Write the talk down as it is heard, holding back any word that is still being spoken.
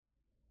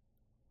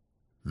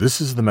This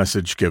is the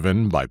message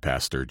given by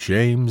Pastor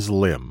James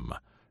Lim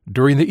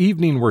during the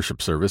evening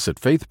worship service at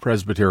Faith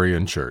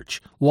Presbyterian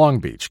Church, Long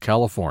Beach,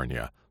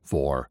 California,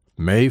 for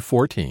May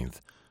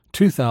 14th,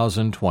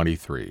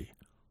 2023.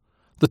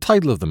 The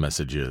title of the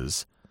message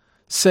is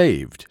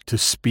Saved to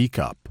Speak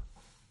Up.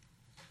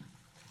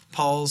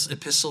 Paul's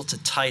epistle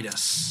to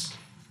Titus,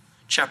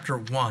 chapter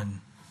 1.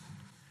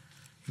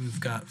 We've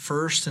got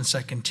 1st and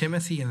 2nd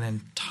Timothy and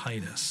then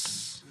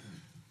Titus.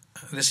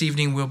 This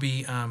evening we'll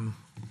be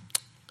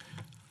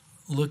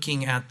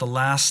looking at the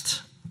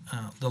last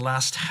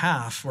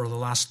half or the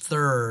last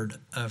third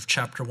of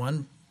chapter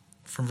 1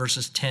 from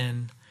verses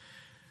 10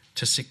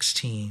 to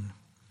 16.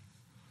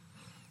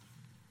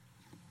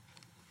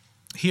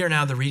 Hear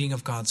now the reading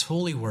of God's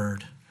holy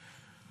word.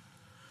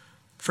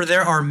 For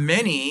there are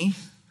many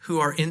who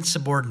are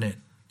insubordinate,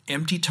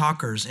 empty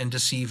talkers and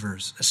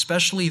deceivers,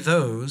 especially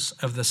those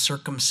of the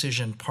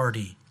circumcision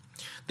party.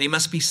 They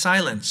must be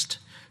silenced,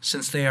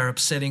 since they are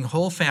upsetting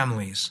whole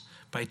families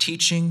by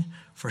teaching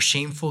for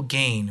shameful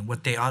gain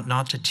what they ought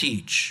not to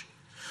teach.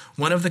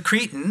 One of the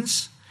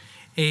Cretans,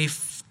 a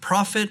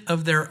prophet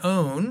of their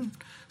own,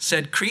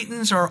 said,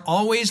 Cretans are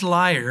always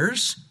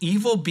liars,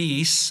 evil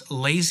beasts,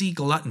 lazy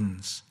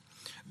gluttons.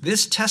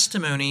 This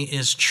testimony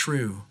is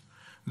true.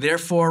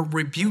 Therefore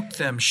rebuke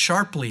them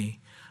sharply,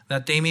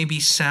 that they may be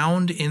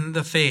sound in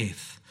the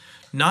faith,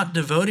 not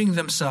devoting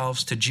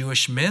themselves to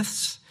Jewish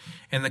myths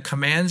and the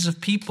commands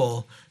of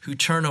people who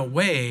turn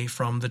away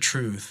from the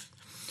truth.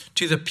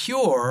 To the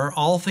pure,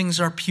 all things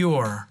are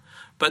pure,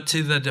 but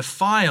to the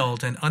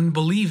defiled and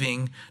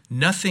unbelieving,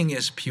 nothing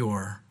is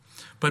pure.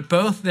 But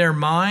both their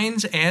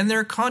minds and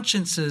their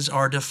consciences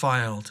are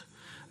defiled.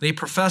 They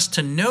profess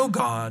to know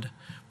God,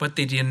 but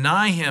they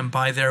deny him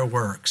by their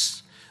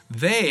works.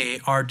 They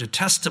are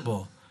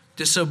detestable,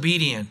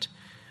 disobedient,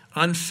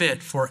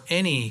 unfit for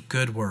any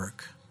good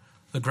work.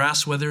 The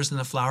grass withers and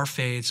the flower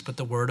fades, but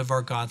the word of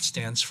our God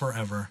stands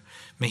forever.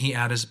 May he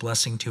add his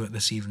blessing to it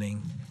this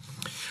evening.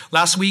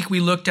 Last week we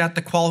looked at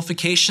the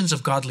qualifications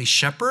of godly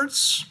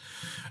shepherds,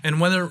 and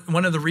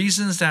one of the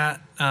reasons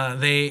that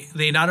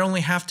they not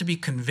only have to be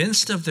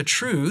convinced of the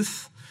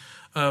truth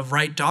of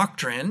right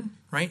doctrine,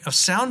 right, of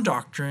sound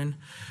doctrine,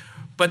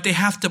 but they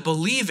have to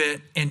believe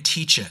it and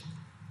teach it.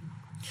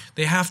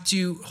 They have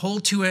to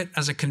hold to it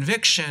as a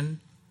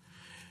conviction,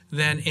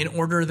 then in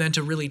order then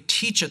to really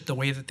teach it the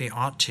way that they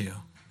ought to.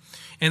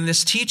 And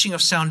this teaching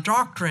of sound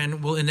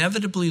doctrine will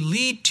inevitably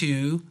lead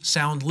to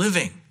sound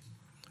living,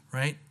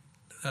 right?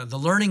 The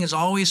learning is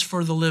always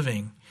for the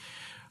living.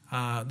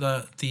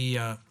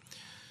 The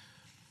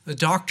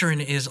doctrine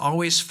is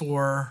always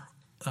for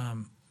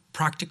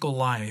practical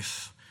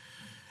life.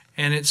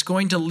 And it's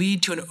going to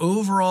lead to an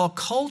overall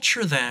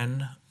culture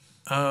then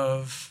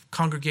of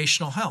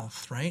congregational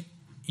health, right?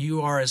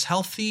 You are as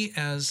healthy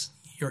as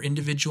your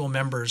individual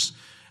members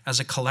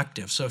as a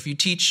collective. So if you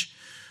teach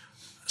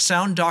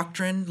sound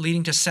doctrine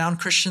leading to sound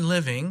Christian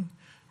living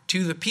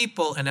to the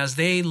people, and as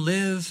they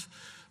live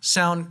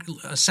sound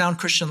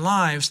Christian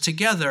lives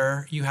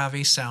together, you have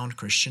a sound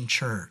Christian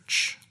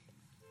church.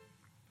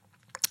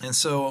 And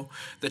so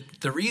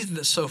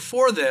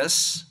for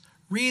this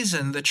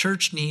reason, the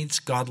church needs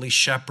godly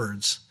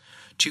shepherds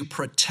to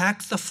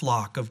protect the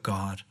flock of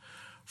God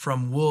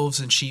from wolves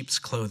in sheep's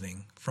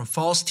clothing, from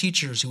false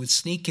teachers who would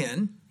sneak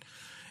in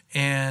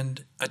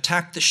and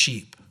attack the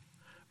sheep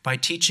by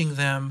teaching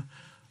them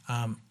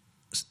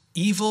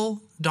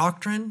evil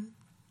doctrine,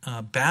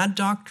 bad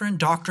doctrine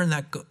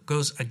that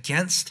goes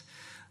against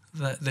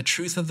the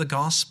truth of the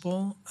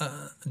gospel,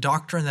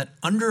 doctrine that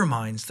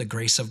undermines the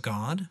grace of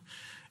God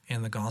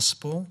and the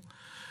gospel.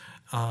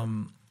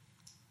 And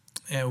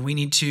we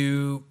need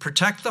to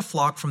protect the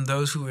flock from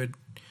those who would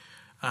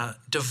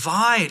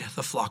divide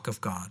the flock of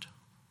God,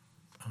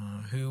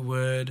 who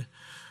would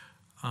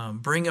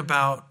bring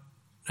about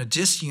a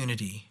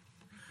disunity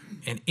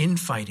and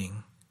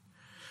infighting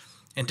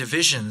and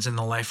divisions in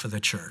the life of the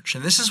church.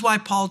 And this is why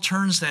Paul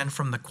turns then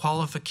from the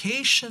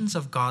qualifications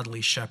of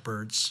godly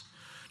shepherds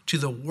to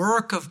the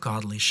work of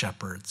godly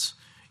shepherds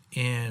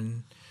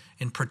in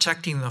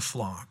protecting the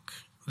flock.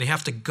 They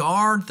have to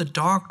guard the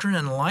doctrine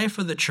and life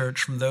of the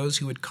church from those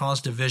who would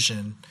cause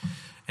division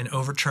and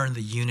overturn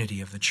the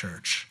unity of the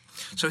church.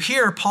 So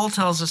here Paul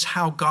tells us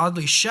how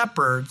godly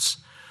shepherds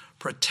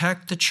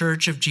protect the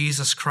church of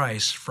Jesus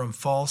Christ from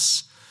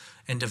false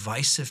and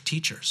divisive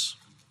teachers.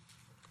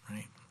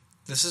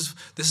 This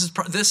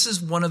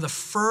is one of the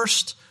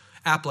first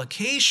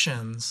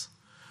applications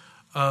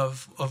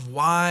of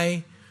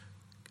why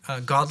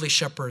godly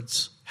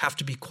shepherds have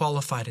to be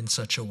qualified in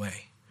such a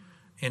way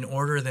in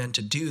order then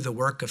to do the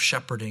work of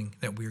shepherding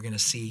that we're going to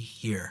see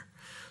here.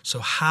 So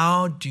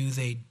how do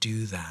they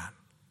do that?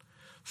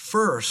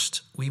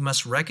 First, we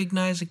must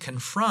recognize and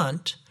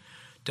confront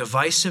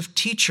divisive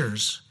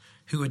teachers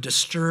who would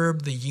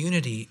disturb the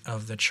unity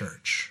of the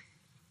church.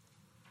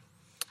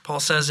 Paul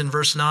says in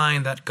verse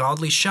 9 that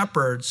godly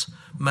shepherds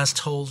must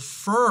hold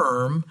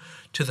firm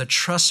to the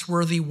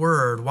trustworthy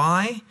word.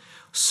 Why?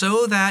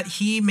 So that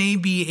he may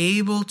be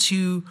able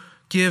to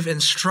give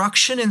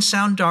instruction in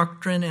sound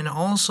doctrine, and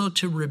also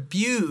to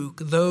rebuke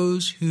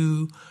those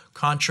who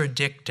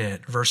contradict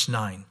it. Verse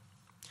 9.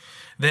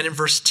 Then in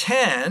verse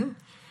 10,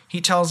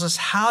 he tells us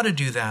how to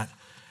do that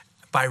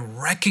by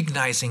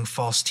recognizing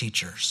false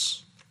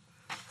teachers,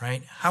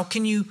 right? How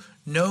can you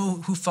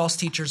know who false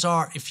teachers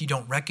are if you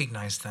don't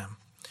recognize them?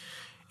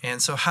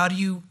 And so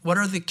what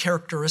are the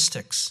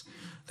characteristics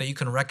that you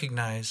can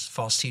recognize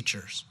false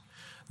teachers?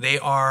 They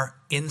are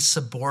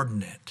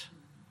insubordinate,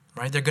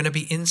 right? They're going to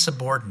be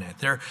insubordinate.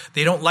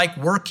 They don't like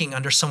working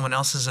under someone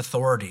else's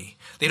authority.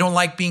 They don't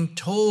like being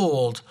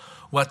told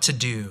what to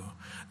do.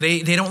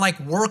 They don't like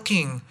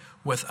working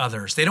with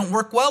others. They don't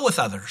work well with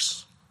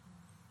others.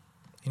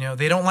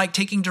 They don't like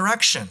taking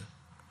direction.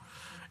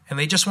 And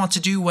they just want to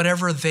do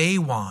whatever they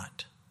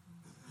want.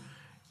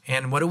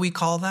 And what do we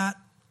call that?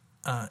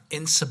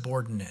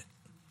 Insubordinate,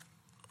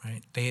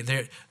 right?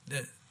 They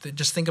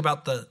just think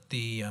about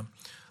the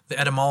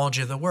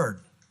etymology of the word.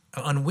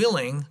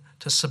 Unwilling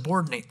to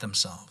subordinate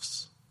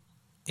themselves.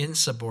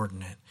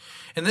 Insubordinate.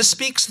 And this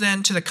speaks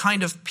then to the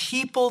kind of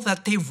people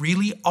that they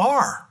really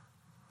are.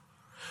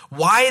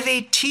 Why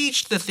they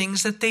teach the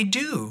things that they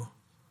do.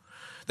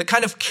 The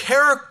kind of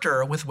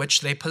character with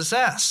which they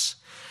possess.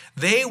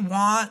 They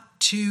want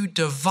to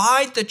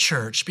divide the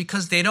church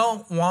because they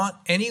don't want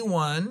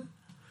anyone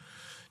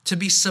to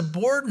be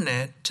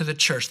subordinate to the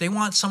church. They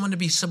want someone to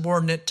be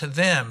subordinate to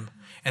them,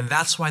 and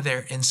that's why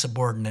they're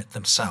insubordinate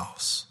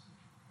themselves.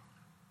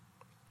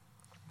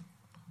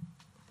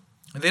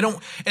 They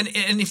don't, and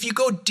if you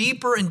go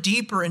deeper and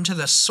deeper into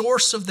the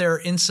source of their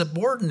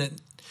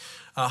insubordinate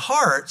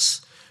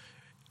hearts,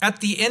 at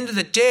the end of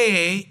the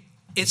day,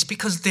 it's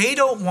because they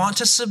don't want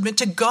to submit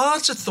to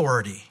God's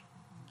authority.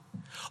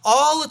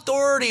 All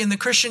authority in the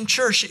Christian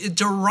church, it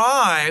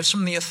derives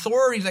from the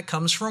authority that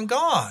comes from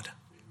God.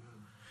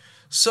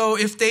 So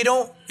if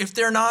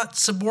they're not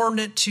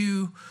subordinate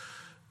to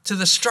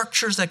the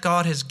structures that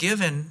God has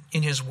given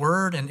in his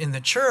word and in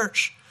the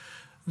church,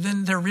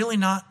 then they're really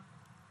not,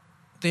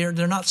 they're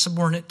not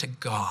subordinate to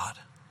God.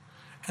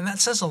 And that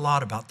says a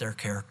lot about their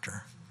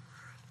character.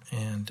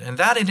 And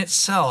that in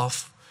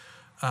itself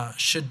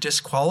should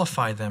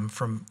disqualify them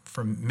from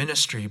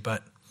ministry.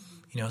 But,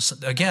 so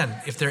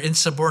again, if they're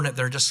insubordinate,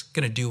 they're just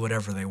going to do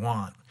whatever they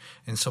want.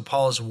 And so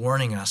Paul is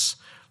warning us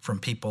from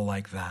people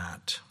like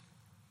that.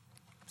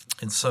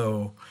 And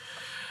so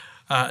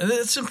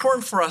it's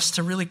important for us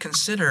to really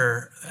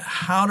consider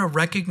how to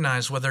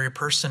recognize whether a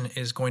person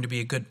is going to be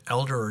a good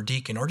elder or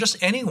deacon or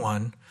just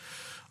anyone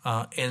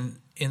in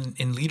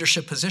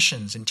leadership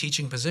positions, in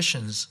teaching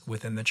positions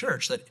within the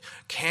church. That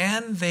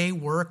can they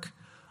work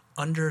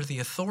under the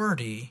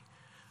authority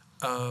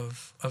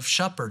of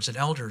shepherds and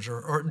elders,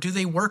 or do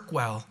they work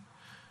well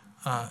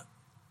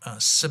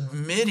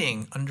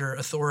submitting under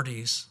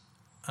authorities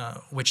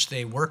which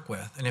they work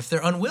with? And if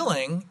they're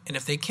unwilling and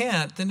if they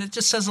can't, then it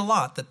just says a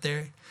lot that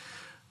they're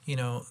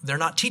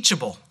not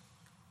teachable,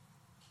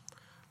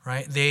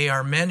 right? They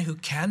are men who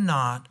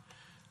cannot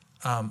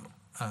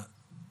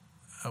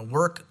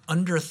work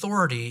under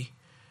authority,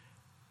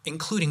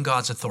 including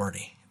God's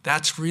authority.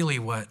 That's really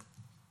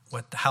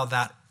how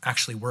that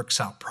actually works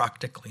out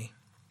practically.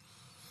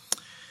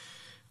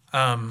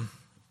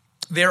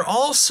 They're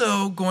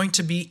also going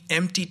to be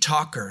empty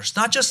talkers,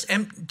 not just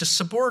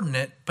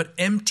subordinate, but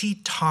empty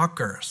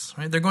talkers.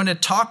 Right? They're going to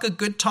talk a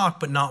good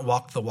talk, but not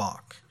walk the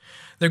walk.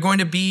 They're going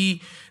to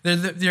be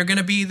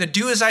the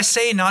do as I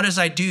say, not as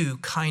I do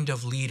kind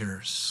of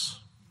leaders,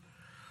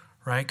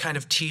 right? Kind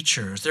of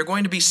teachers. They're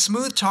going to be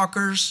smooth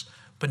talkers,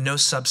 but no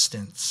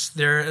substance.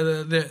 They're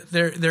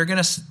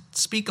going to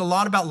speak a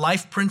lot about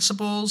life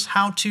principles,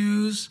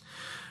 how-tos,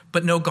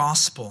 but no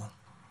gospel.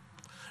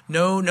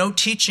 No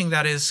teaching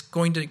that is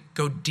going to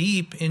go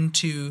deep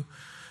into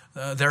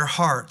their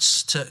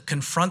hearts to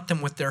confront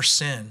them with their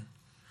sin,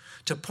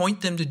 to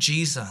point them to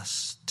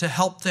Jesus, to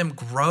help them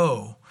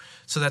grow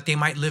so that they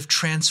might live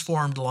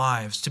transformed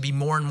lives, to be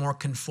more and more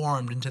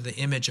conformed into the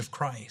image of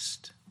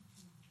Christ.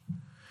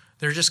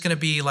 They're just going to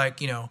be like,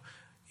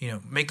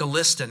 make a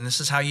list and this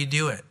is how you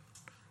do it,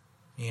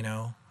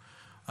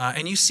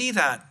 and you see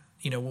that,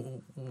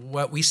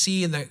 what we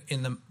see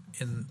in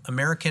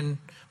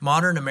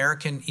modern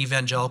American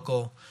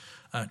evangelical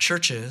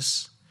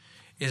churches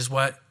is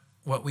what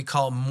we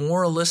call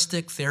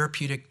moralistic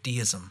therapeutic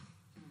deism.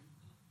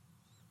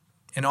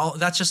 And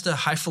that's just a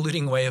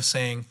highfalutin way of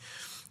saying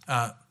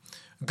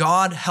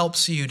God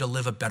helps you to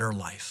live a better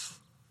life.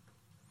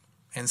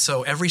 And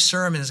so every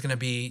sermon is going to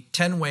be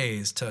 10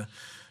 ways to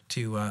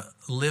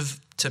live,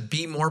 to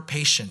be more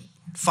patient,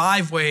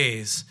 5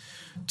 ways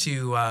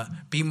to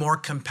be more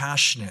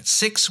compassionate,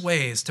 6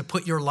 ways to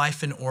put your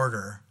life in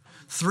order,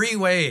 3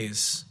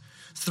 ways,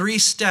 3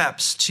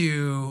 steps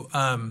to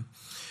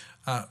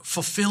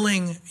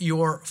fulfilling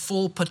your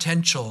full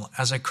potential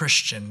as a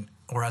Christian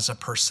or as a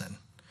person.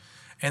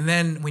 And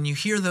then when you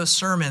hear those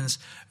sermons,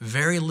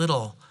 very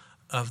little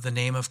of the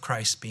name of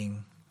Christ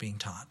being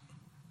taught.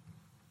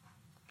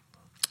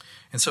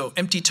 And so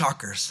empty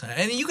talkers.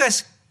 And you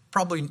guys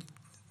probably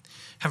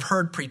have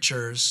heard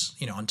preachers,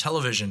 on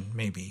television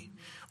maybe,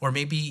 or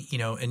maybe,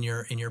 in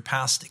your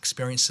past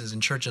experiences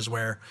in churches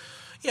where,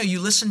 you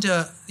listen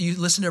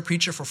to a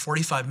preacher for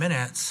 45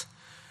 minutes,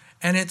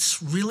 and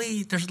it's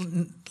really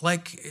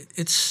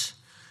it's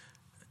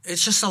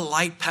just a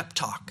light pep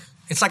talk.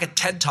 It's like a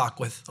TED Talk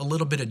with a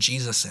little bit of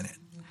Jesus in it.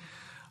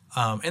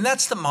 And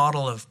that's the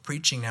model of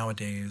preaching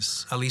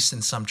nowadays, at least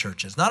in some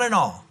churches. Not in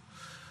all,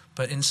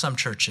 but in some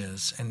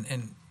churches.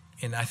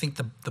 And I think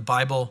the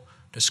Bible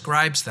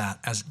describes that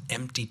as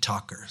empty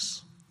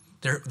talkers.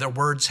 Their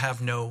words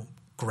have no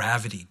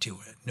gravity to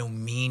it, no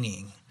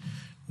meaning,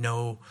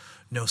 no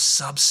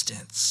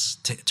substance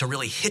to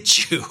really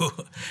hit you.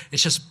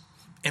 It's just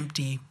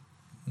empty,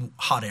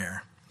 hot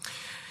air.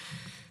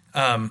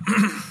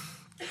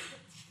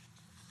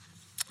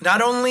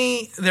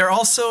 They're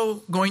also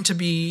going to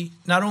be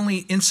not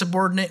only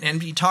insubordinate and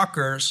empty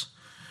talkers,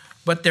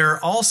 but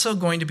they're also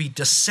going to be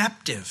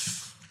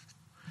deceptive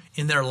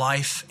in their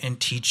life and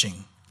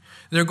teaching.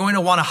 They're going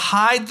to want to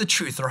hide the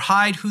truth or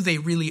hide who they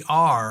really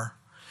are.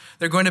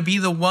 They're going to be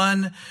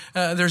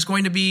there's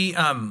going to be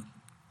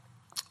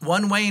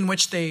one way in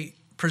which they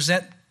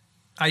present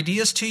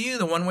ideas to you,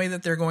 the one way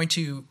that they're going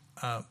to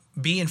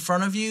be in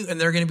front of you,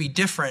 and they're going to be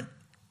different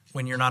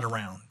when you're not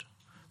around.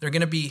 They're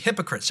going to be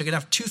hypocrites. They're going to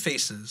have two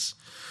faces.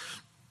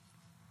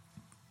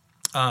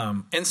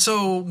 And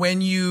so when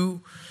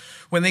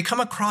they come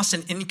across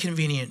an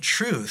inconvenient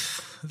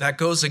truth that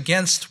goes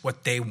against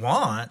what they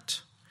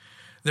want,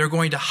 they're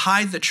going to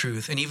hide the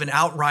truth and even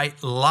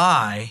outright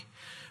lie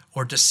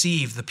or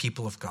deceive the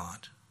people of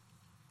God.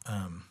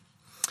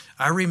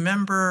 I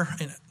remember,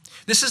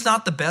 this is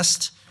not the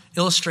best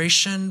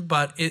illustration,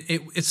 but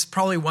it's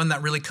probably one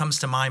that really comes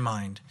to my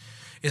mind,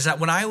 is that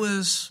when I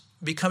was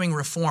becoming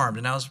Reformed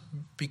and I was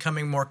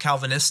becoming more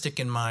Calvinistic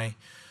in my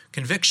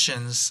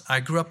convictions, I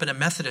grew up in a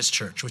Methodist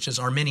church, which is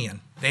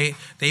Arminian. They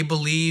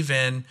believe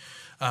in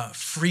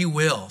free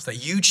will, that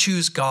you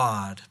choose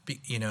God,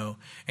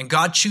 and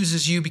God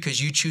chooses you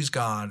because you choose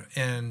God,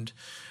 and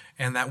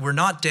that we're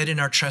not dead in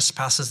our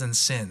trespasses and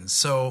sins.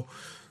 So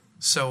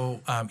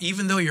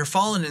even though you're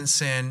fallen in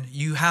sin,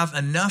 you have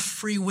enough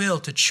free will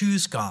to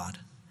choose God,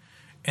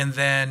 and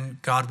then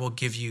God will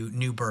give you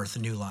new birth,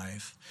 new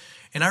life.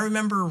 And I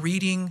remember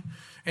reading,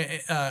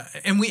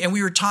 and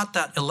we were taught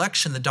that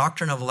election, the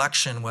doctrine of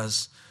election,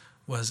 was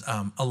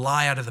a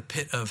lie out of the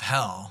pit of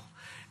hell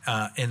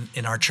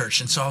in our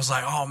church. And so I was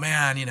like, oh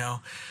man,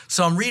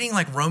 So I'm reading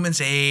like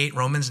Romans 8,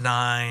 Romans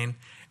 9,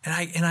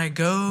 and I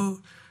go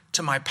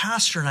to my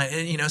pastor, and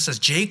it says,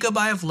 Jacob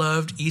I have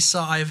loved,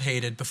 Esau I have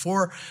hated.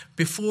 Before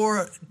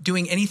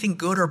doing anything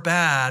good or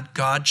bad,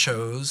 God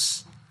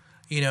chose,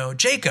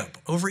 Jacob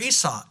over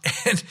Esau.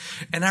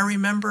 And I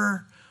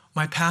remember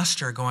my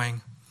pastor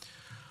going,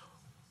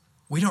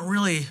 we don't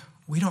really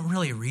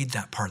read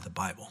that part of the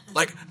Bible.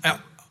 Like, I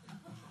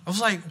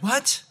was like,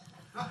 what?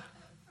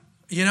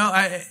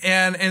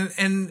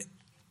 And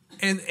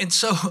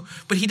so,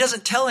 but he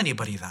doesn't tell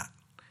anybody that.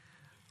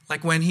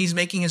 Like when he's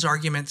making his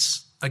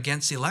arguments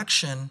against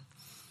election,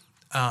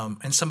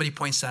 and somebody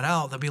points that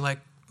out, they'll be like,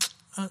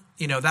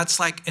 that's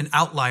like an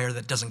outlier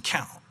that doesn't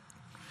count.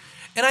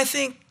 And I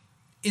think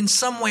in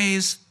some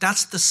ways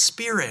that's the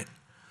spirit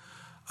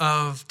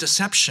of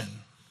deception,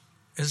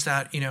 is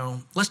that,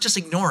 let's just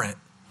ignore it.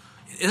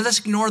 Let's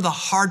ignore the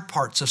hard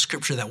parts of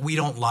Scripture that we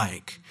don't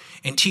like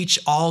and teach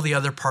all the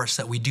other parts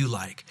that we do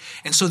like.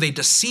 And so they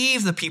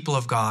deceive the people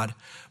of God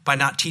by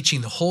not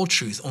teaching the whole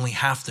truth, only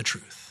half the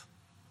truth.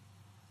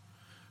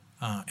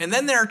 And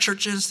then there are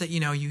churches that,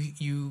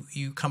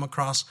 you come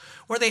across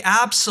where they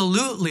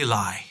absolutely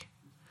lie,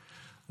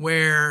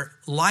 where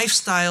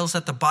lifestyles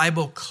that the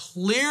Bible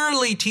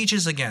clearly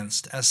teaches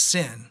against as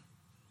sin,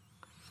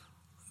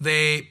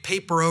 they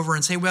paper over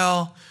and say,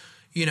 well,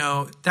 you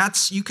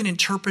can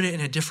interpret it in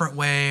a different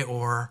way,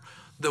 or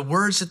the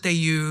words that they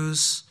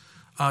use,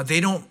 they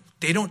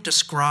don't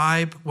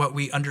describe what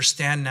we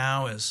understand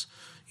now as,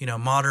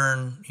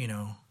 modern,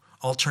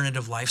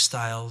 alternative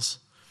lifestyles.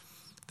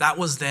 That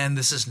was then,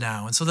 this is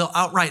now. And so they'll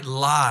outright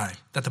lie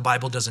that the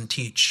Bible doesn't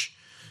teach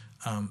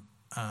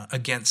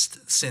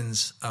against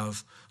sins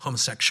of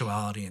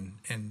homosexuality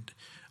and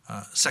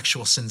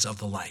sexual sins of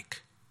the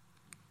like.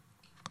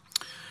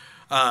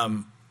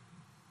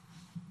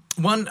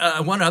 One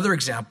other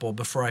example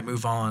before I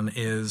move on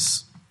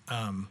is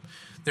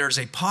there's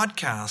a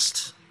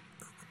podcast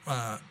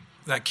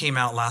that came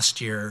out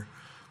last year.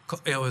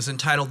 It was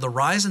entitled The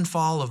Rise and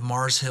Fall of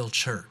Mars Hill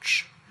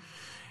Church.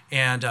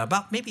 And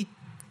about maybe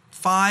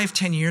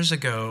 5-10 years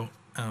ago,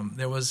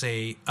 there was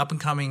a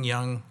up-and-coming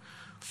young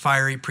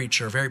fiery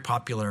preacher, very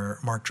popular,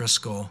 Mark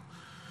Driscoll.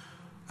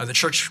 The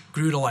church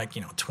grew to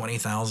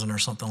 20,000 or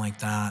something like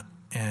that.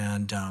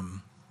 And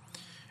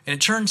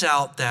it turns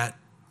out that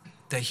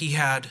he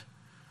had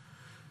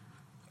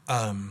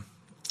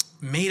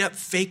made up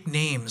fake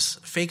names,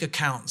 fake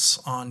accounts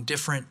on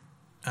different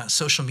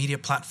social media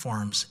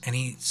platforms, and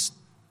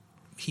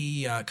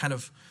he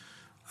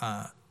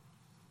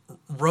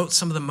wrote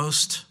some of the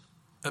most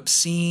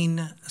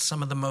obscene,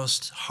 some of the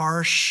most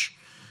harsh,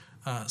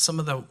 some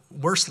of the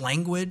worst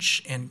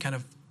language and kind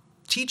of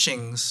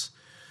teachings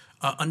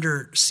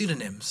under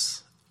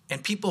pseudonyms.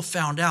 And people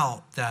found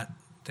out that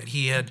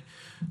it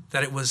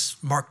was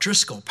Mark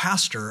Driscoll,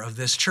 pastor of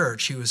this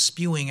church. He was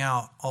spewing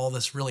out all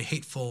this really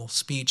hateful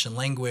speech and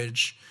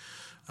language,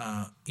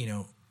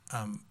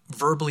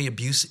 verbally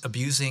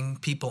abusing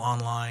people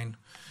online.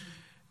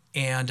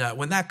 And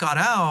when that got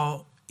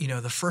out,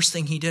 the first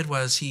thing he did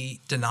was he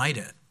denied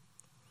it.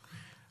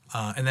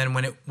 And then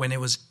when it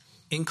was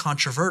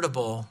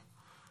incontrovertible,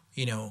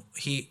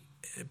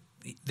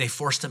 they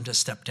forced him to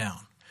step down.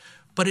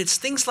 But it's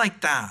things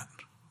like that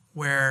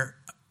where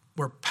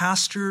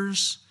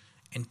pastors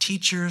and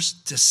teachers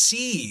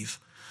deceive,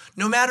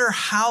 no matter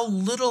how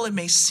little it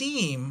may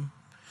seem,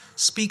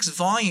 speaks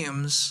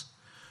volumes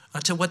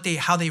to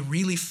how they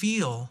really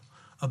feel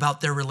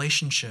about their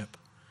relationship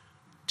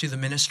to the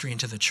ministry and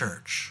to the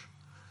church.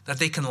 That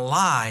they can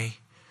lie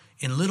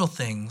in little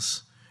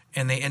things,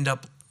 and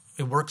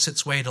it works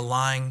its way to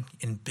lying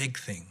in big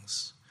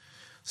things.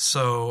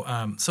 So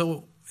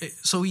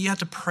you have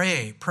to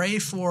pray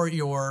for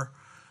your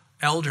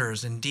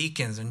elders and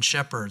deacons and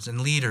shepherds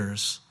and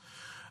leaders,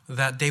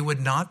 that they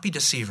would not be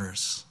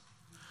deceivers,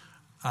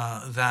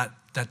 that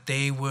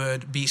they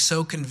would be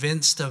so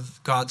convinced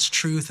of God's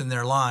truth in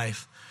their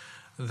life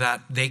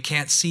that they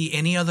can't see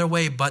any other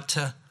way but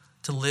to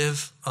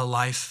live a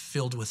life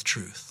filled with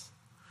truth.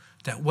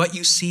 That what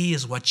you see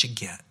is what you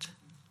get.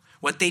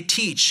 What they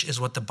teach is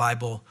what the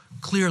Bible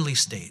clearly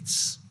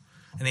states.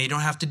 And they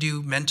don't have to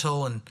do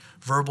mental and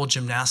verbal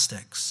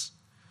gymnastics.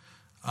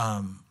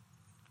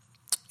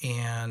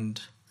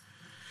 And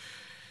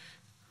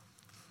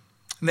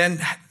let's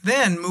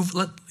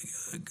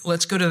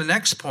go to the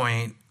next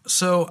point.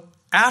 So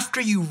after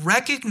you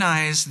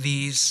recognize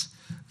these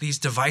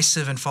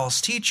divisive and false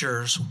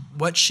teachers,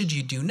 what should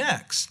you do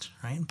next?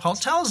 Right? And Paul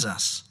tells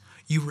us,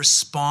 you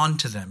respond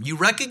to them. You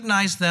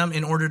recognize them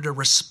in order to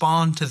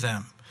respond to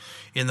them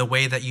in the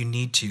way that you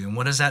need to. And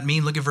what does that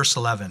mean? Look at verse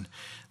 11.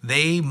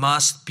 They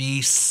must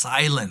be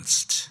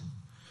silenced.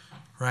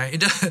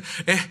 Right?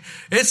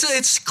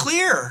 It's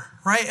clear,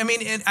 right? I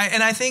mean, and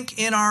I think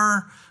in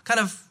our kind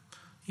of,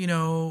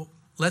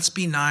 let's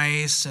be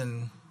nice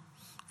and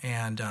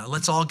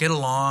let's all get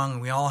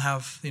along. We all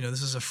have,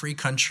 this is a free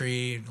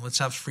country. Let's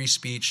have free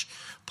speech.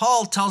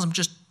 Paul tells them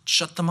just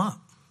shut them up,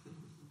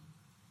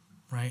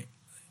 right?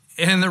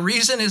 And the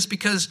reason is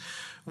because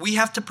we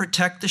have to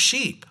protect the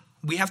sheep.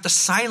 We have to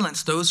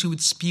silence those who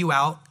would spew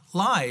out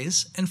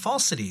lies and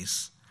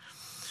falsities.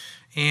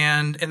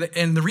 And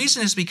the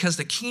reason is because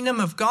the kingdom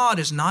of God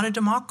is not a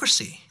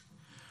democracy.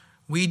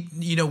 We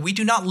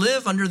do not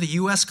live under the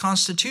U.S.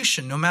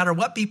 Constitution, no matter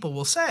what people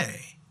will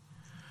say.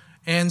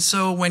 And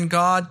so when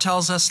God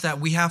tells us that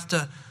we have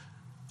to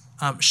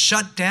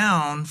shut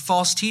down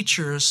false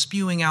teachers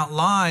spewing out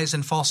lies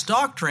and false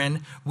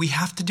doctrine, we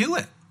have to do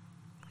it.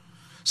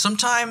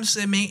 Sometimes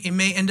it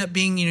may end up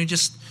being,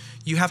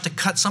 you have to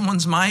cut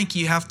someone's mic,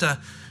 you have to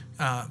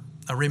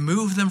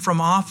remove them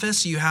from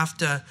office, you have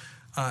to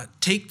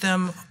take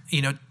them,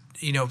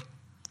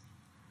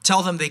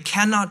 tell them they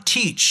cannot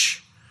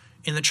teach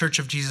in the Church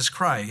of Jesus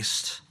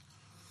Christ.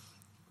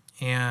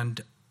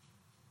 And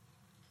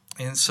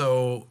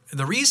so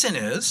the reason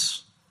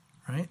is,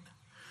 right?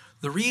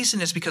 The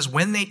reason is because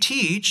when they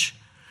teach,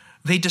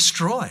 they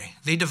destroy,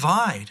 they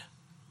divide.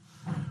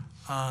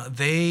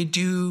 They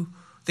do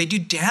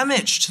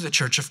damage to the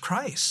Church of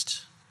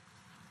Christ.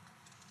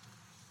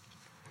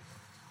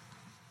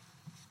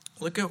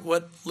 Look at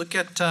what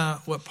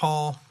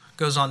Paul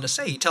goes on to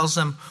say. He tells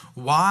them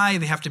why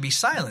they have to be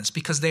silenced,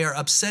 because they are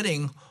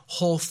upsetting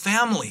whole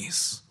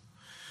families.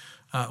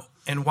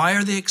 And why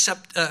are they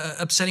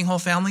upsetting whole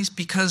families?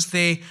 Because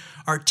they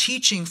are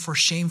teaching for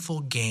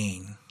shameful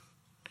gain.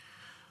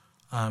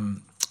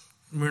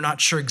 We're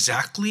not sure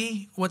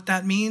exactly what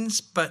that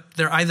means, but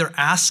they're either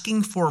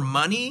asking for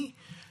money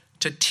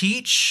to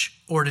teach,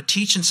 or to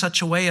teach in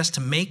such a way as to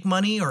make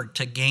money or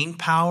to gain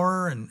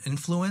power and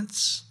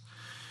influence,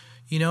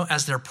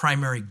 as their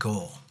primary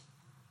goal.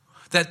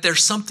 That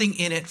there's something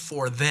in it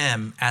for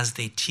them as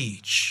they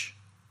teach.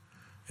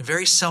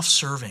 Very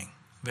self-serving,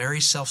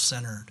 very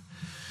self-centered.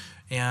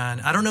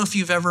 And I don't know if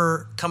you've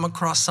ever come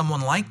across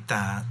someone like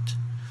that,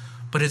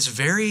 but it's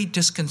very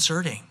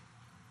disconcerting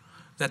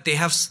that they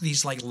have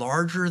these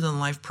larger than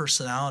life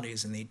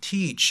personalities, and they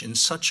teach in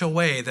such a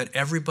way that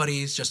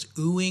everybody's just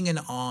oohing and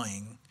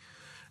awing.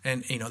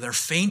 And, they're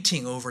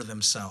fainting over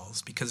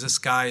themselves because this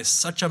guy is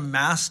such a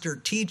master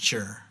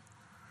teacher.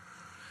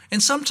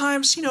 And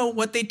sometimes,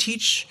 what they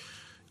teach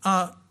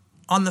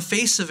on the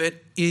face of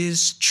it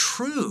is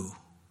true,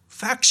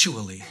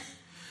 factually.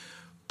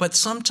 But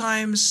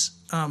sometimes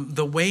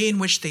the way in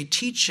which they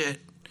teach it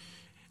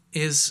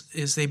is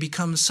they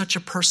become such a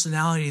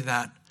personality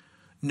that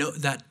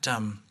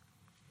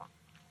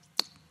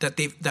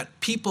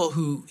people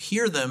who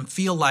hear them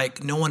feel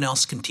like no one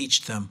else can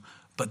teach them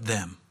but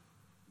them.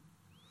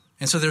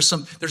 And so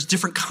there's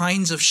different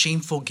kinds of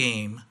shameful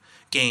gain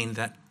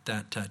that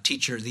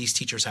these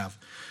teachers have.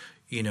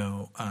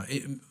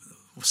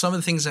 Some of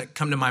the things that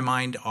come to my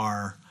mind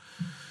are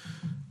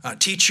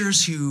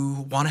teachers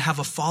who want to have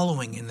a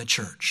following in the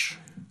church.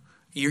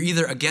 You're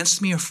either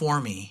against me or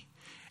for me,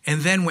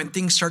 And then when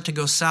things start to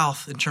go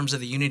south in terms of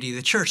the unity of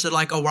the church, they're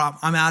like, oh, well,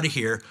 I'm out of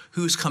here.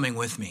 Who's coming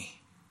with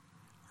me?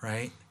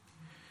 Right?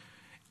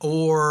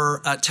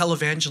 Or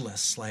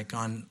televangelists, like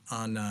on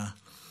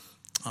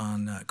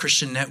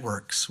Christian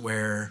networks,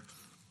 where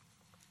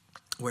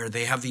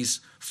they have these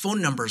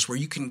phone numbers where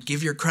you can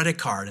give your credit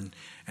card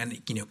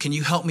and can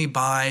you help me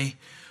buy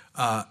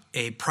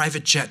a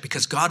private jet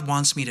because God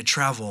wants me to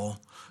travel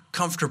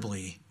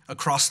comfortably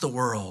across the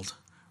world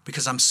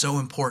because I'm so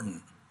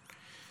important.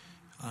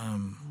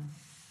 And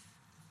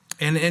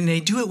they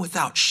do it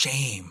without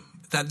shame.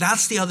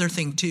 That's the other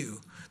thing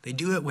too. They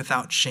do it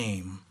without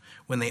shame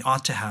when they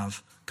ought to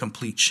have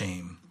complete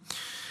shame.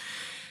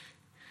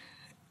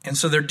 And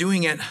so they're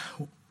doing it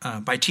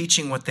by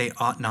teaching what they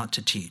ought not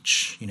to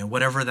teach,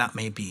 whatever that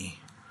may be.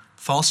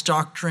 False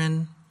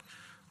doctrine,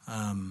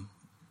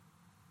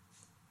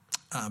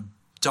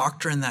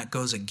 doctrine that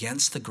goes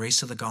against the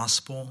grace of the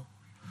gospel,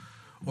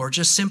 or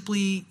just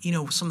simply,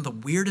 some of the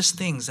weirdest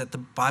things that the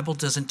Bible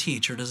doesn't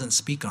teach or doesn't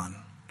speak on.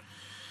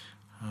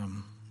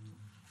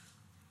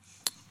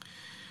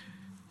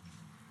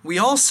 We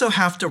also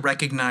have to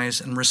recognize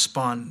and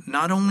respond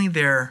not only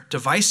their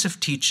divisive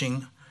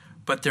teaching,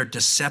 but their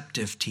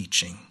deceptive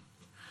teaching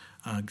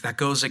that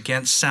goes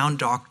against sound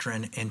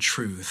doctrine and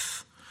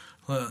truth.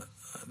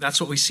 That's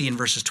what we see in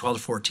verses 12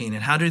 to 14.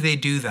 And how do they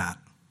do that?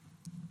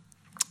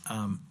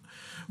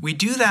 We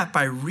do that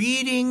by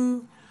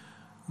reading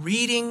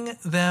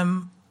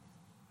them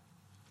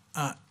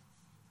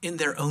in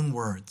their own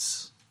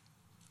words,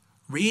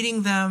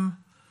 reading them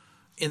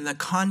in the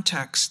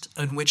context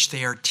in which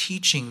they are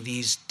teaching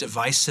these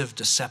divisive,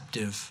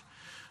 deceptive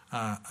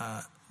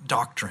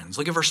doctrines.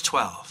 Look at verse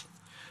 12.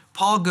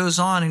 Paul goes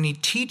on and he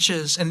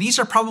teaches, and these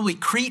are probably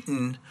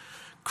Cretan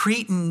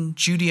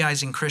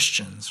Judaizing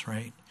Christians,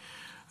 right,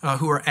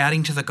 who are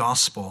adding to the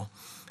gospel.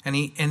 And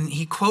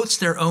he quotes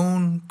their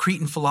own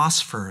Cretan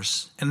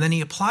philosophers, and then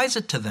he applies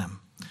it to them.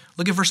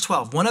 Look at verse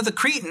 12. One of the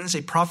Cretans,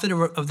 a prophet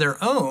of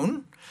their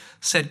own,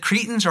 said,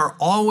 Cretans are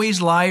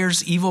always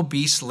liars, evil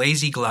beasts,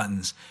 lazy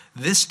gluttons.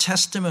 This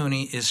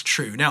testimony is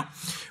true. Now,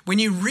 when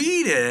you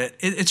read it,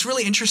 it's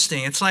really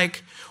interesting. It's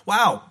like,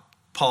 wow,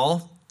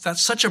 Paul,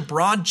 that's such a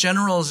broad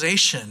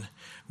generalization.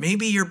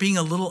 Maybe you're being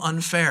a little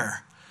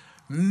unfair.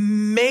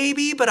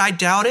 Maybe, but I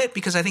doubt it,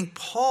 because I think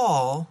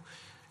Paul,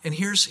 and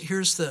here's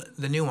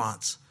the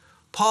nuance.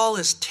 Paul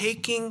is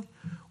taking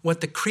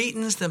what the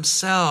Cretans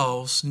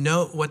themselves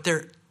know, what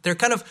they're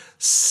kind of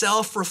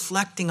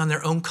self-reflecting on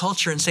their own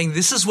culture and saying,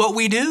 this is what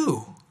we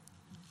do.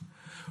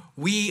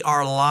 We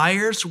are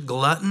liars,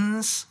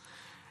 gluttons,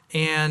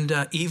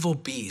 and evil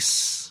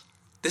beasts.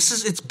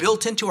 It's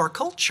built into our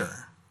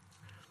culture,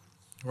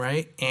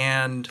 right?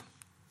 And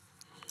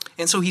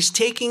so he's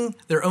taking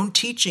their own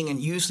teaching and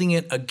using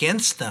it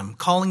against them,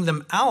 calling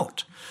them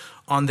out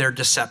on their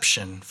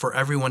deception for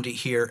everyone to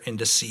hear and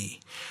to see.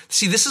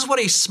 See, this is what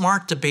a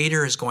smart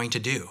debater is going to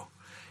do.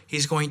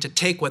 He's going to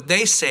take what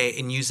they say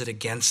and use it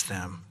against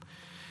them.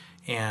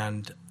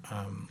 And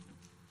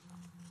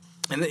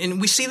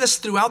we see this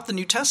throughout the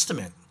New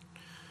Testament.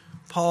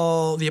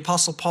 The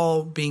Apostle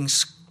Paul being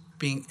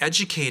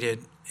educated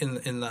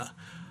in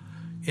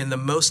the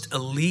most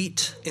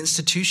elite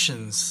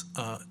institutions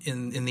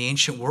in the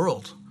ancient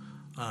world.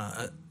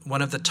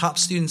 One of the top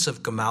students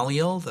of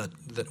Gamaliel,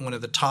 one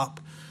of the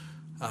top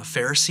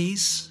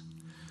Pharisees,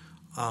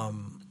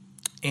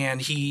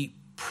 and he,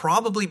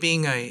 probably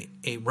being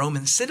a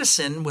Roman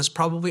citizen, was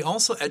probably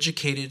also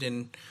educated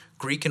in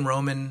Greek and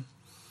Roman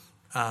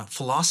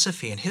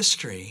philosophy and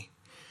history.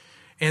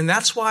 And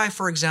that's why,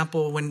 for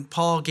example, when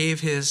Paul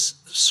gave his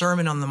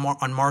sermon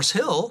on Mars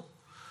Hill,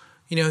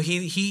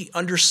 he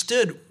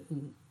understood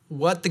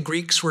what the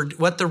Greeks were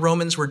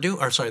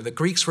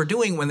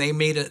doing when they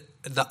made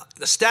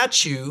the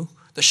statue,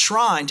 the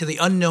shrine to the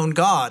unknown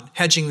God,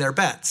 hedging their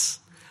bets,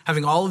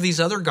 having all of these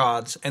other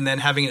gods and then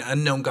having an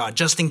unknown God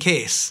just in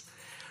case.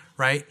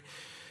 Right?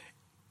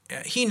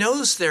 He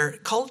knows their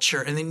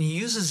culture, and then he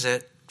uses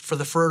it for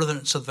the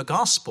furtherance of the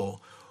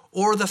gospel.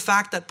 Or the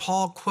fact that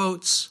Paul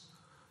quotes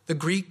the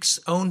Greeks'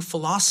 own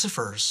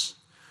philosophers.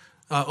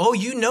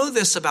 You know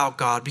this about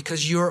God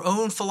because your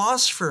own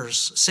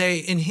philosophers say,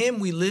 in him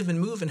we live and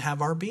move and have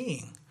our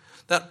being.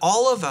 That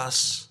all of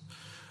us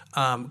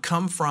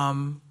come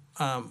from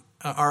and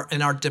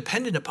are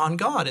dependent upon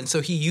God. And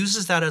so he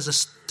uses that as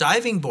a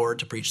diving board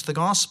to preach the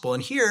gospel.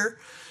 And here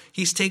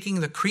he's taking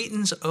the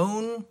Cretans'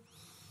 own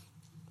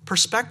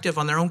perspective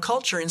on their own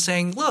culture and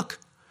saying, look,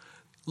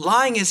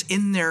 lying is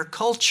in their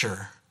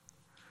culture.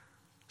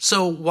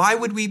 So why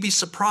would we be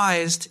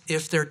surprised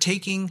if they're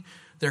taking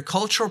their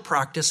cultural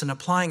practice and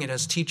applying it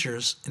as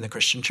teachers in the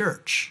Christian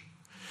church?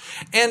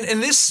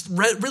 And this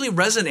really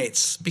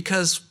resonates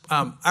because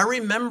I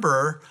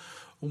remember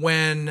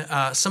when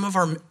some of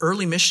our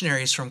early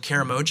missionaries from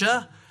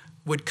Karamoja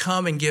would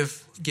come and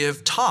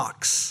give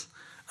talks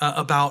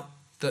about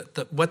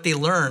what they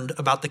learned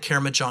about the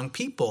Karamojong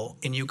people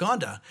in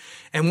Uganda.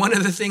 And one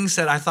of the things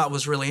that I thought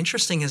was really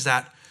interesting is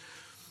that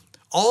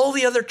all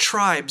the other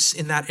tribes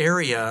in that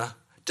area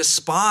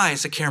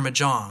despise the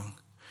Karamojong.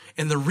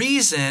 And the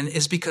reason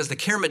is because the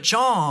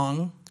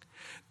Karamojong,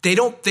 they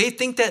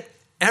think that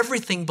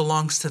everything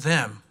belongs to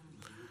them.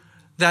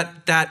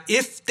 That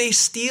if they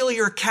steal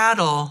your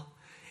cattle,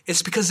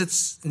 it's because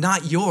it's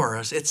not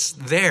yours, it's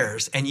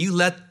theirs. And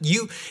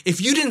if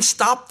you didn't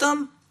stop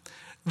them,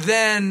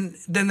 then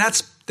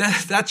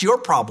that's your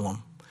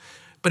problem.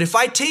 But if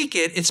I take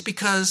it, it's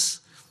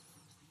because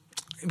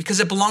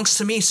it belongs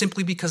to me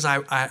simply because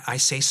I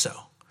say so.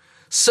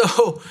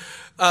 So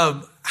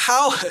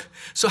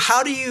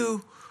how do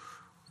you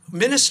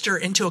minister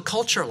into a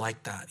culture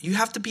like that? You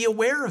have to be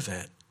aware of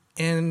it.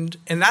 And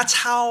that's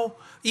how,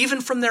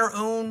 even from their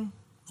own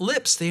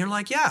lips, they are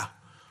like, yeah,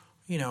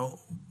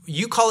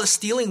 you call it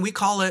stealing, we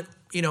call it,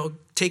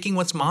 taking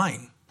what's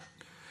mine.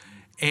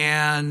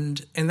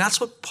 And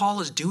that's what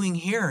Paul is doing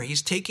here.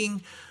 He's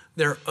taking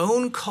their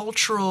own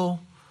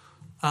cultural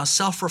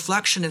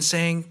self-reflection and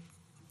saying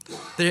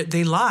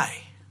they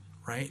lie,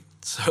 right?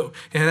 So,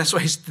 and that's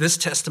why this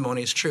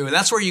testimony is true. And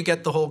that's where you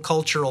get the whole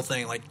cultural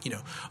thing, like,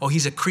 oh,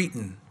 he's a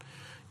Cretan.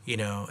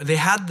 They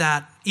had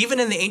that, even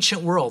in the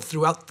ancient world,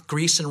 throughout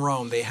Greece and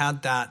Rome, they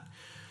had that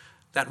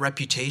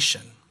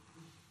reputation.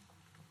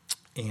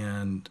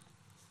 And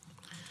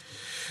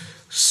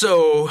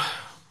so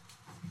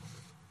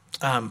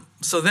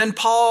then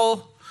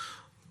Paul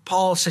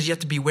says you have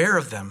to beware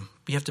of them.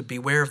 You have to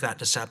beware of that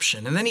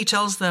deception. And then he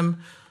tells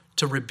them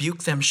to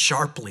rebuke them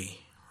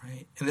sharply,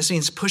 right? And this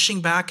means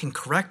pushing back and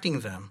correcting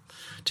them,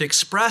 to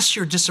express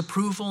your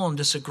disapproval and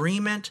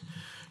disagreement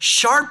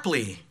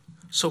sharply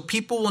so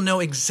people will know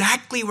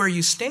exactly where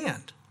you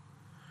stand,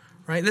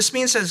 right? This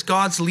means as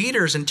God's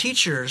leaders and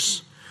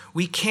teachers,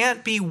 we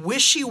can't be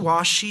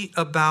wishy-washy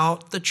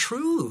about the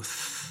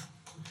truth.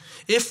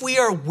 If we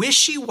are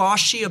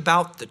wishy-washy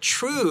about the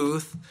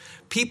truth,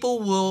 people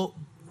will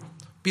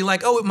be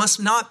like, oh, it must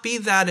not be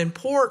that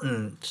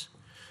important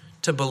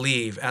to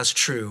believe as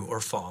true or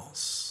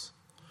false,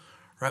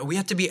 right? We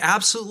have to be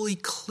absolutely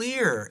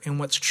clear in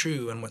what's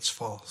true and what's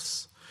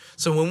false.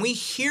 So when we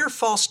hear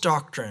false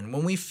doctrine,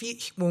 when we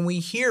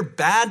hear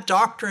bad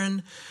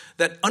doctrine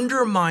that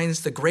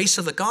undermines the grace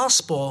of the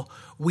gospel,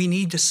 we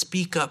need to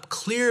speak up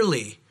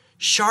clearly,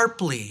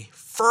 sharply,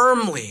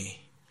 firmly,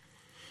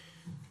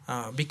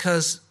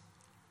 because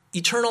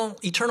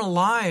eternal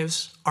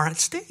lives are at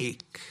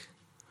stake.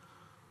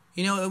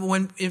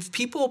 If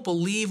people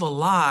believe a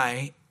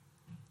lie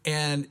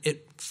and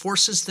it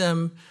forces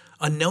them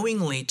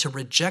unknowingly to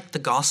reject the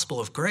gospel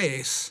of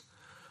grace,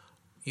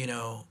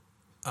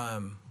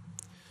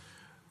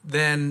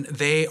 then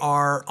they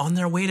are on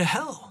their way to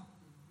hell.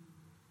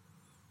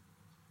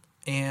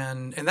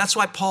 And that's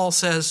why Paul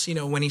says,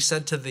 when he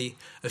said to the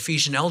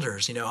Ephesian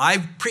elders,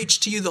 I've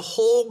preached to you the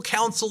whole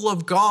counsel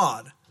of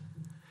God,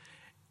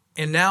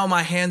 and now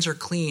my hands are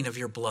clean of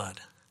your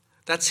blood.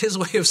 That's his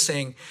way of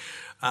saying,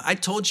 I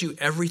told you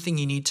everything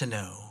you need to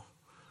know.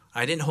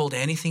 I didn't hold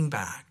anything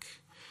back.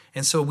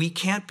 And so we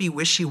can't be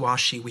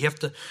wishy-washy. We have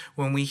to,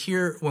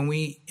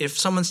 if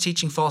someone's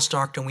teaching false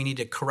doctrine, we need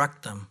to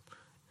correct them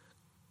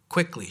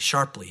quickly,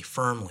 sharply,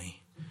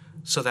 firmly,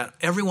 so that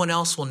everyone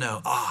else will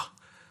know,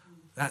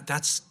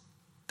 that's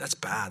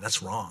bad,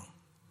 that's wrong,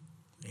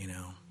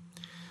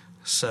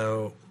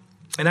 So,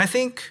 and I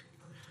think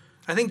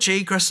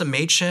J. Gresham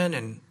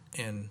Machen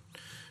and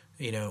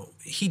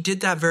he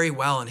did that very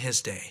well in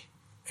his day.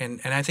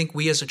 And I think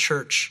we as a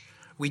church,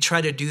 we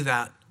try to do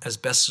that as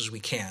best as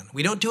we can.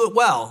 We don't do it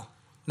well,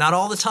 not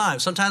all the time.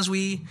 Sometimes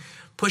we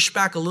push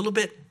back a little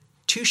bit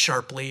too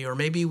sharply, or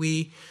maybe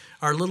we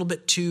are a little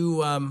bit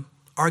too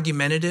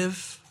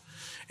argumentative.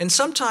 And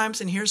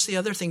sometimes, and here's the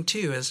other thing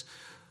too, is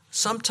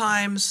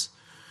sometimes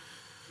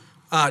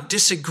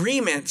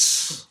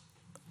disagreements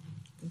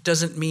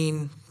doesn't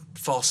mean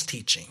false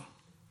teaching.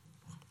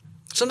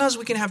 Sometimes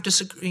we can have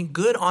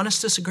good,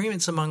 honest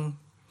disagreements among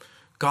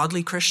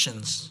godly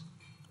Christians.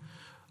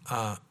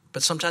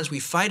 But sometimes we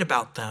fight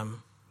about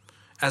them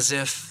as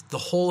if the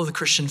whole of the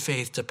Christian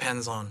faith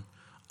depends on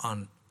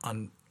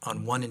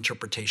one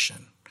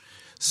interpretation.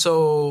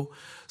 So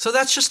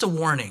that's just a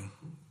warning.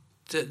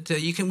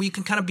 We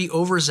can kind of be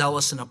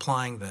overzealous in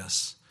applying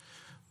this.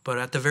 But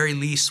at the very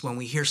least, when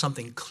we hear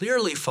something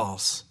clearly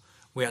false,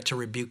 we have to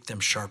rebuke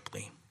them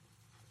sharply.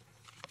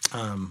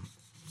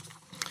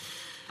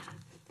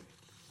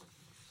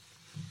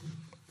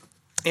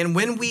 And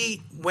when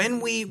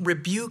we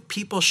rebuke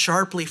people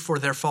sharply for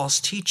their false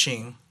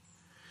teaching,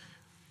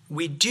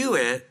 we do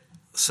it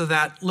so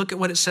that, look at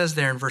what it says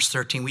there in verse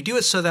 13, we do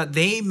it so that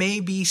they may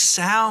be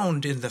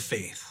sound in the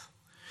faith.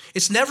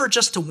 It's never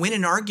just to win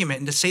an argument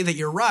and to say that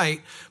you're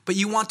right, but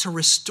you want to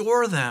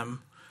restore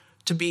them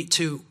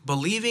to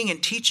believing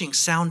and teaching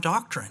sound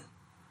doctrine,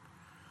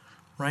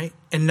 right?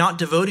 And not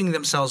devoting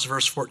themselves,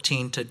 verse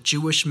 14, to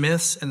Jewish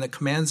myths and the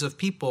commands of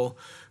people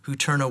who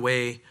turn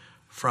away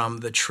from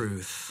the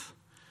truth.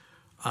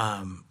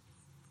 And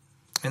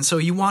so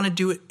you want to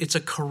do it. It's a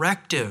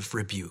corrective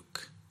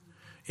rebuke.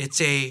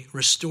 It's a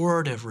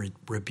restorative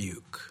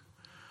rebuke.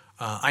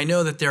 I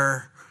know that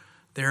there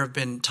have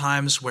been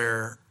times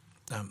where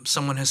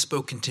someone has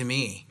spoken to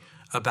me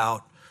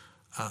about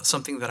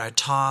something that I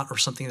taught or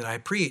something that I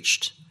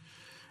preached,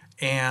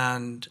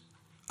 And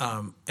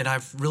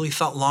I've really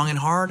thought long and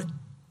hard,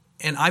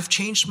 and I've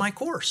changed my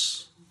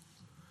course.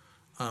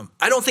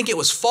 I don't think it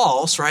was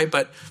false, right?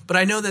 But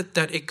I know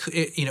that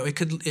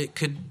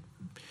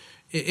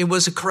it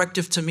was a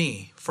corrective to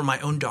me for my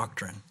own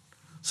doctrine,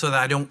 so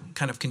that I don't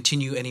kind of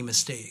continue any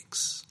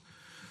mistakes.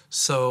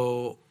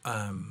 So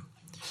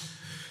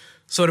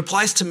it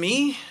applies to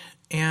me,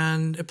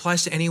 and it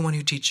applies to anyone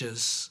who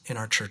teaches in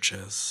our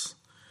churches.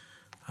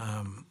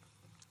 And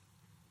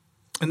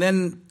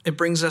then it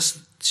brings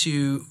us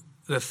to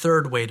the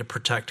third way to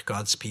protect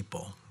God's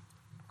people,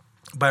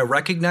 by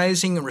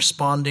recognizing and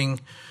responding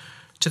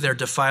to their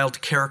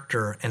defiled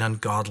character and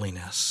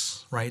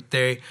ungodliness, right?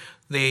 They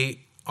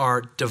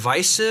are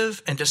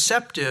divisive and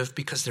deceptive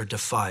because they're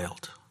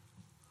defiled.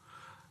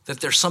 That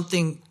there's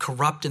something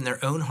corrupt in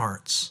their own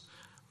hearts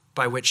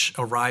by which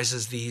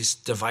arises these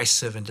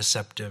divisive and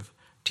deceptive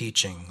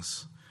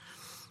teachings.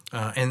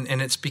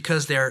 And it's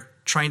because they're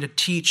trying to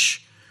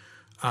teach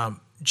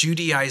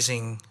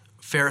Judaizing,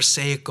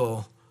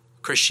 Pharisaical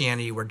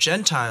Christianity, where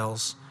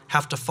Gentiles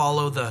have to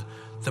follow the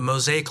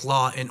Mosaic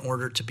law in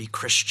order to be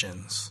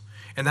Christians.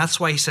 And that's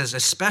why he says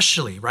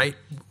especially, right?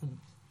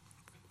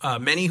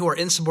 Many who are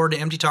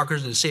insubordinate, empty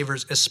talkers, and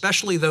deceivers,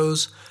 especially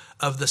those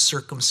of the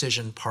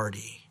circumcision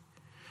party,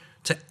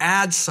 to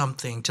add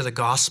something to the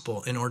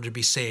gospel in order to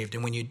be saved.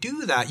 And when you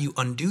do that, you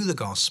undo the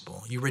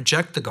gospel. You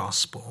reject the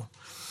gospel.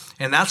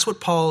 And that's what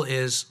Paul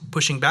is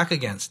pushing back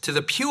against. To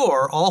the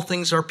pure, all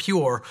things are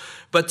pure,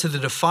 but to the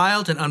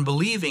defiled and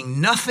unbelieving,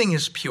 nothing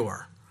is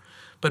pure.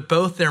 But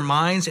both their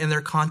minds and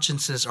their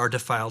consciences are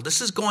defiled.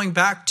 This is going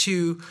back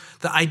to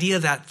the idea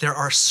that there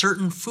are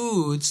certain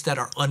foods that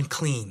are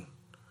unclean.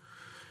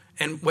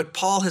 And what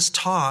Paul has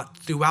taught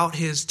throughout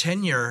his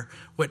tenure,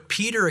 what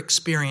Peter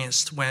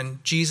experienced when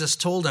Jesus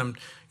told him,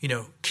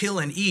 kill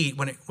and eat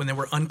when there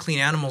were unclean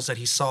animals that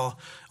he saw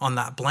on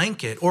that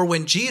blanket, or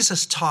when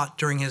Jesus taught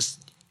during his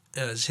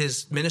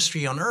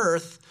ministry on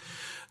earth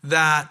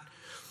that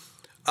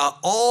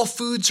all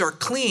foods are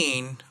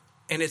clean,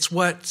 and it's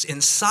what's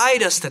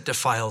inside us that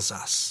defiles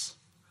us.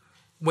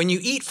 When you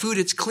eat food,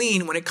 it's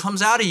clean. When it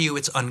comes out of you,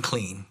 it's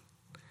unclean.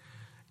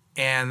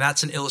 And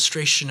that's an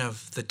illustration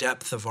of the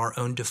depth of our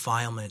own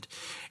defilement.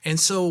 And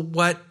so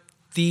what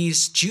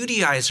these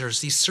Judaizers,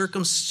 these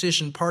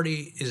circumcision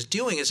party is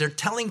doing is they're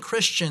telling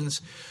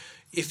Christians,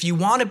 if you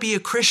want to be a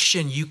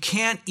Christian, you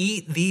can't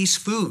eat these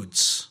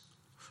foods.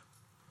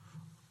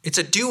 It's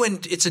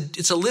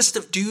a list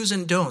of do's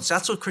and don'ts.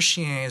 That's what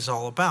Christianity is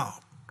all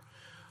about.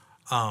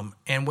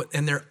 And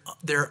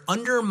they're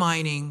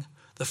undermining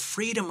the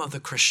freedom of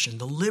the Christian,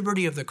 the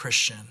liberty of the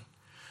Christian,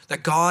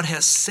 that God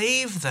has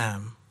saved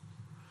them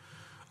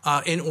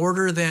in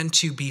order then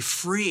to be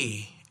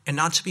free and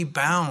not to be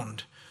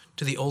bound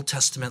to the Old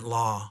Testament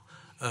law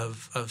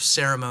of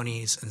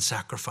ceremonies and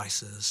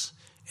sacrifices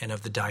and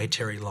of the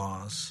dietary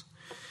laws.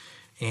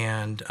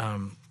 And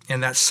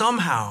that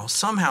somehow,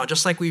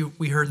 just like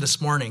we heard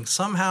this morning,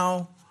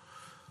 somehow,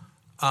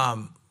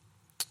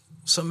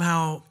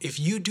 if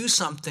you do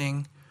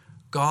something,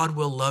 God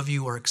will love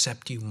you or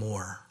accept you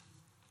more.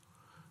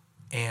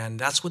 And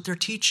that's what they're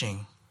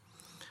teaching.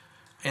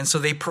 And so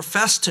they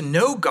profess to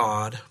know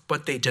God,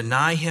 but they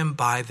deny him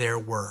by their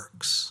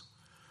works.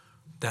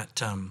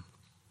 That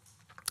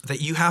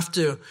you have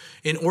to,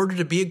 in order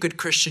to be a good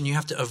Christian, you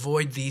have to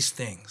avoid these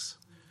things.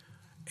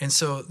 And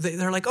so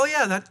they're like, oh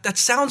yeah, that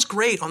sounds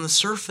great on the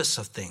surface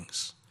of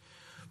things.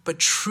 But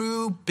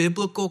true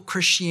biblical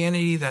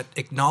Christianity that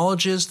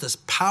acknowledges this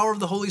power of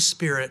the Holy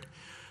Spirit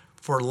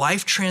for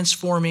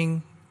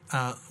life-transforming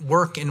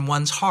work in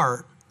one's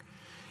heart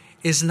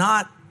is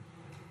not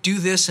do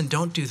this and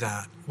don't do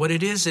that. What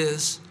it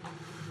is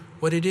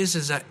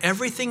that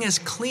everything is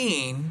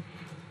clean.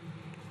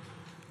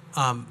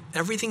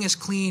 Everything is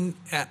clean,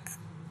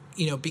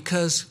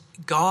 because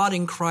God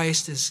in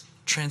Christ is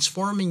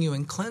transforming you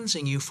and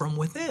cleansing you from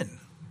within.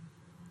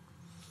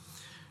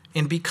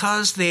 And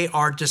because they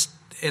are just,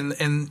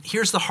 and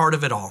here's the heart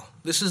of it all.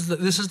 This is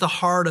the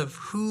heart of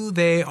who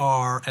they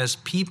are as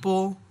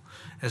people,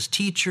 as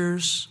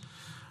teachers,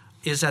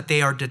 is that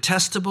they are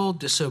detestable,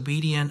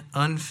 disobedient,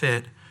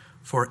 unfit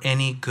for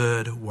any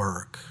good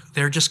work.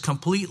 They're just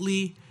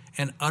completely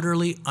and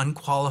utterly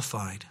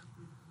unqualified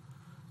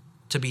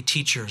to be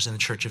teachers in the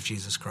Church of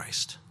Jesus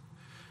Christ.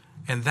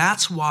 And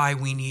that's why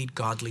we need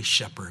godly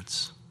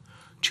shepherds,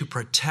 to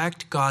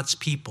protect God's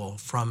people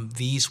from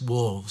these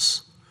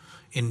wolves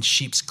in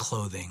sheep's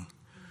clothing,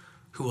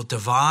 who will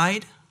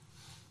divide,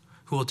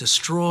 who will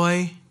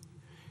destroy,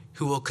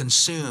 who will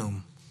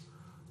consume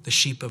the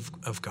sheep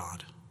of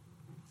God.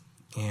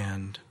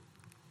 And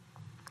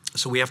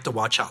so we have to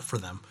watch out for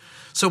them.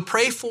 So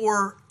pray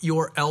for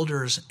your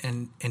elders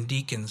and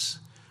deacons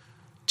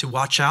to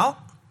watch out,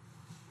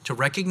 to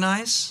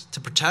recognize, to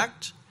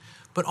protect,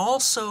 but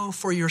also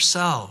for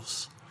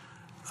yourselves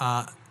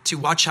to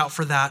watch out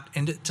for that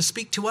and to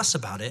speak to us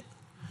about it,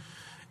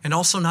 and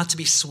also not to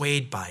be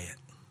swayed by it.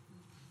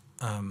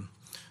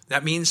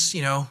 That means,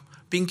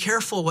 being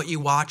careful what you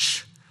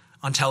watch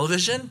on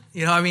television.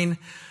 I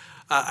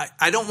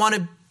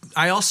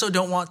also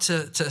don't want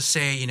to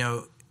say,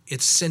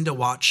 it's sin to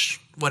watch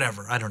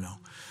whatever, I don't know,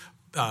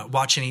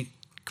 watch any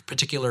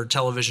particular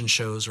television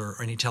shows or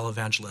any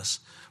televangelists.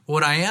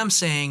 What I am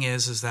saying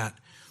is that,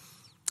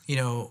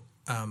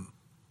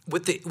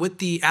 with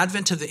the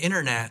advent of the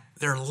internet,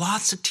 there are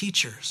lots of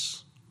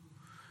teachers,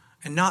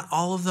 and not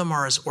all of them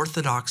are as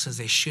orthodox as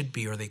they should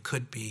be or they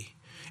could be.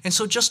 And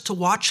so just to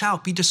watch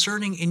out, be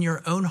discerning in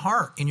your own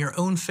heart, in your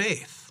own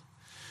faith,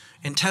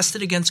 and test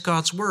it against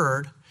God's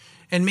word,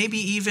 and maybe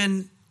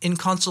even in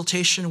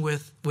consultation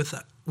with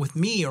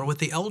me or with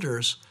the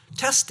elders,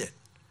 test it.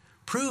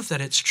 Prove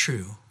that it's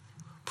true.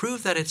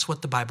 Prove that it's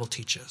what the Bible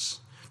teaches.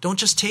 Don't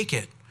just take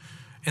it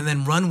and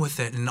then run with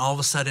it, and all of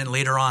a sudden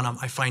later on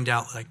I find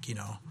out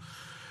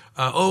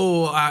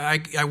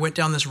I went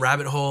down this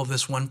rabbit hole of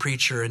this one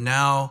preacher, and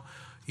now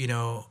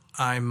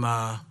I'm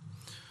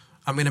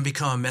going to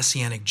become a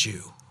Messianic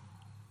Jew,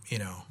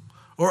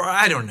 or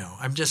I don't know.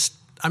 I'm just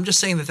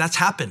saying that that's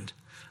happened.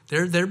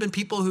 There have been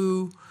people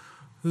who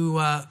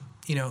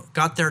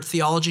got their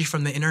theology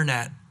from the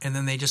internet, and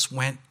then they just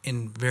went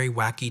in very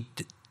wacky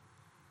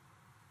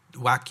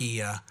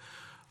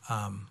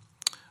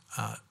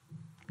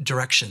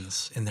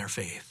directions in their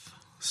faith.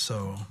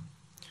 So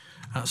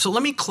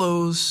let me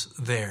close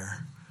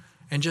there,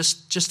 and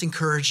just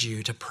encourage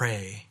you to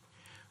pray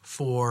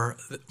for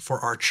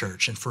our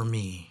church and for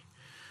me,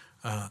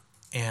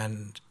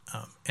 and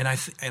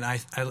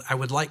I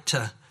would like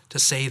to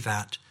say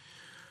that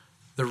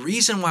the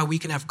reason why we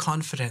can have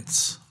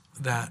confidence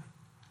that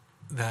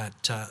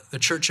the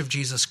Church of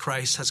Jesus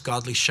Christ has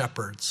godly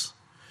shepherds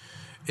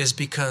is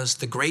because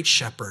the great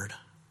shepherd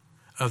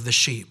of the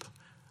sheep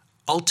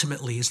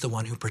ultimately is the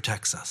one who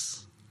protects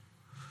us.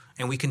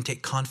 And we can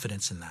take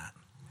confidence in that.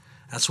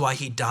 That's why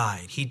he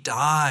died. He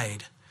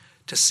died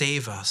to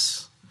save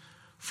us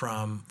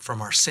from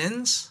our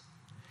sins,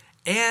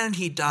 and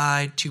he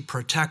died to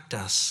protect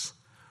us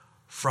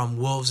from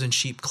wolves in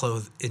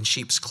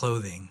sheep's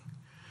clothing,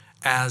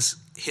 as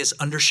his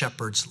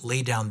under-shepherds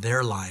lay down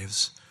their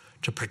lives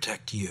to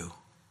protect you.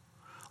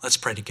 Let's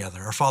pray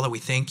together. Our Father, we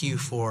thank you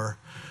for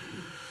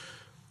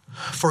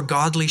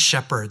godly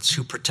shepherds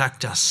who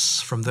protect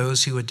us from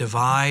those who would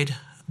divide,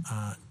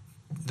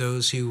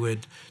 those who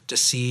would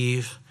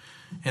deceive,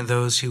 and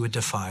those who would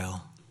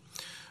defile.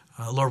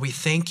 Lord, we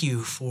thank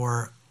you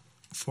for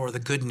the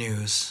good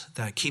news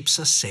that keeps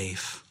us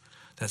safe,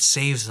 that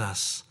saves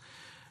us.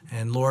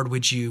 And Lord,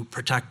 would you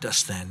protect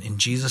us then? In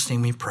Jesus'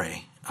 name we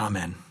pray.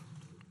 Amen.